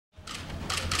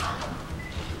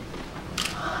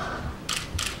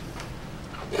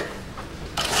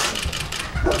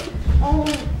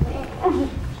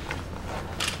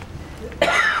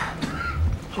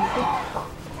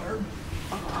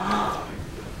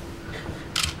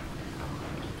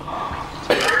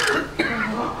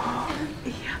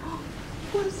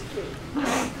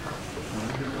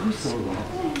so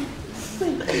long.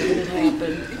 It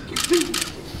happened.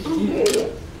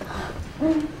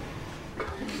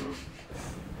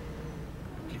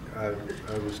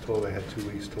 I was told I had 2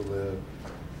 weeks to live,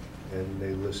 and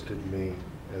they listed me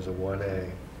as a 1A,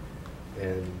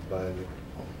 and by the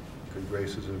good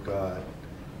graces of God,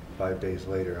 5 days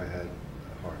later I had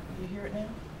a heart. You hear it now?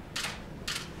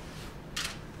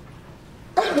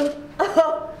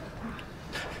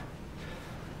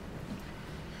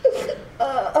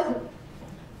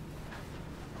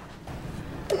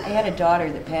 I had a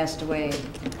daughter that passed away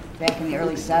back in the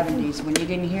early 70s when you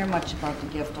didn't hear much about the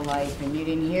gift of life and you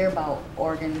didn't hear about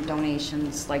organ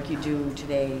donations like you do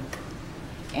today.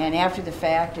 And after the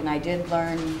fact, and I did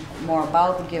learn more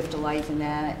about the gift of life and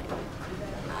that,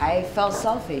 I felt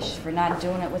selfish for not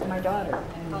doing it with my daughter.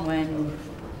 And when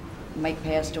Mike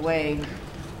passed away,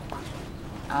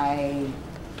 I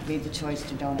made the choice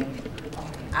to donate.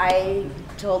 I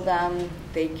told them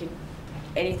they could,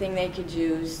 anything they could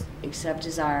use except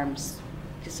his arms,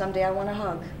 because someday I want a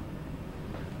hug.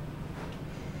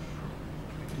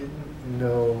 I didn't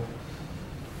know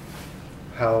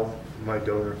how my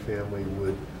donor family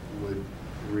would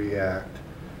react,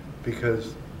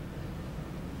 because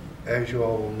as you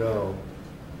all will know,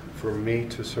 for me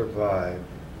to survive,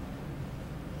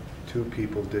 2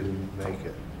 people didn't make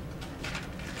it.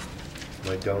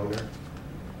 My donor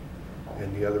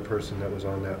and the other person that was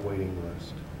on that waiting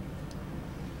list.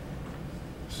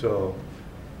 So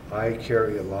I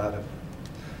carry a lot of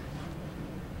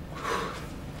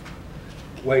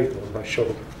weight on my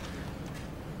shoulder.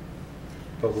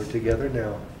 But we're together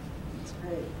now. That's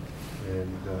right.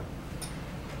 And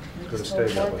it's going to stay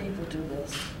that way. More people do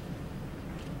this.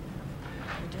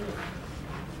 They do.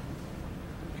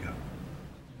 Yeah.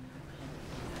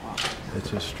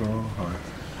 It's a strong heart.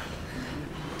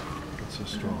 It's a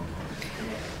strong heart.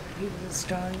 He was a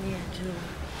strong man too.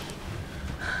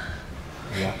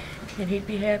 Yeah. And he'd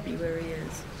be happy where he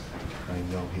is. I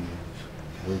know he is.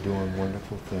 We're doing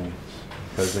wonderful things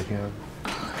because of him.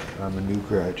 I'm a new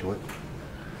graduate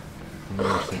in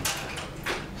nursing.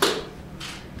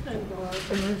 And Barb,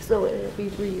 I'm so happy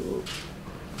for you.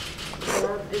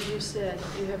 Barb, as you said,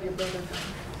 you have your brother.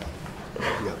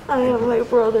 Yeah. I have my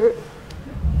brother.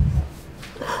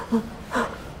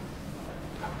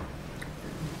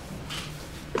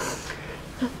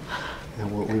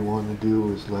 And what we want to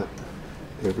do is let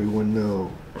everyone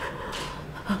know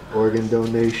organ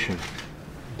donation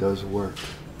does work.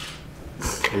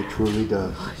 It truly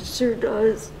does. It sure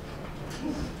does.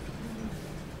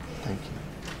 Thank you.